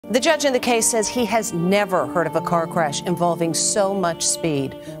The judge in the case says he has never heard of a car crash involving so much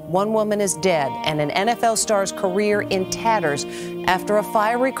speed. One woman is dead and an NFL star's career in tatters after a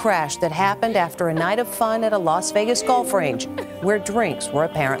fiery crash that happened after a night of fun at a Las Vegas golf range where drinks were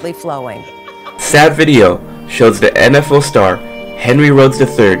apparently flowing. Sad video shows the NFL star Henry Rhodes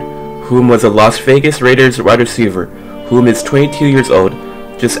III, whom was a Las Vegas Raiders wide receiver, whom is 22 years old,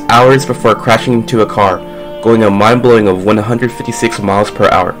 just hours before crashing into a car, going a mind-blowing of 156 miles per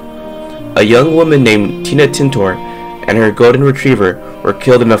hour. A young woman named Tina Tintor and her Golden Retriever were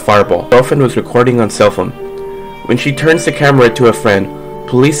killed in a fireball. Her girlfriend was recording on cell phone. When she turns the camera to a friend,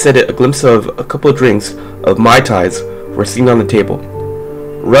 police said a glimpse of a couple drinks of Mai Tais were seen on the table.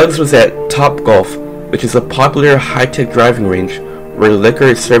 Ruggs was at Top Golf, which is a popular high-tech driving range where liquor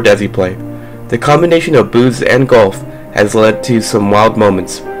is served as you play. The combination of booze and golf has led to some wild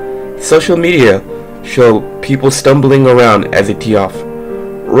moments. Social media show people stumbling around as they tee off.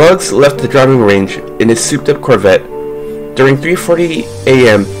 Ruggs left the driving range in his souped-up Corvette. During 3:40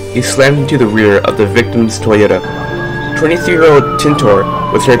 a.m., he slammed into the rear of the victim's Toyota. 23-year-old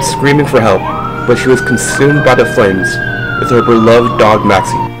Tintor was heard screaming for help, but she was consumed by the flames with her beloved dog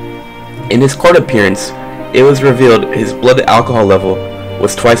Maxy. In his court appearance, it was revealed his blood alcohol level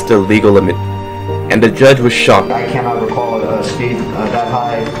was twice the legal limit, and the judge was shocked. I cannot recall a speed that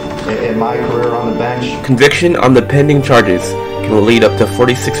high in my career on the bench. Conviction on the pending charges can lead up to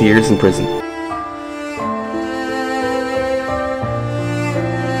 46 years in prison.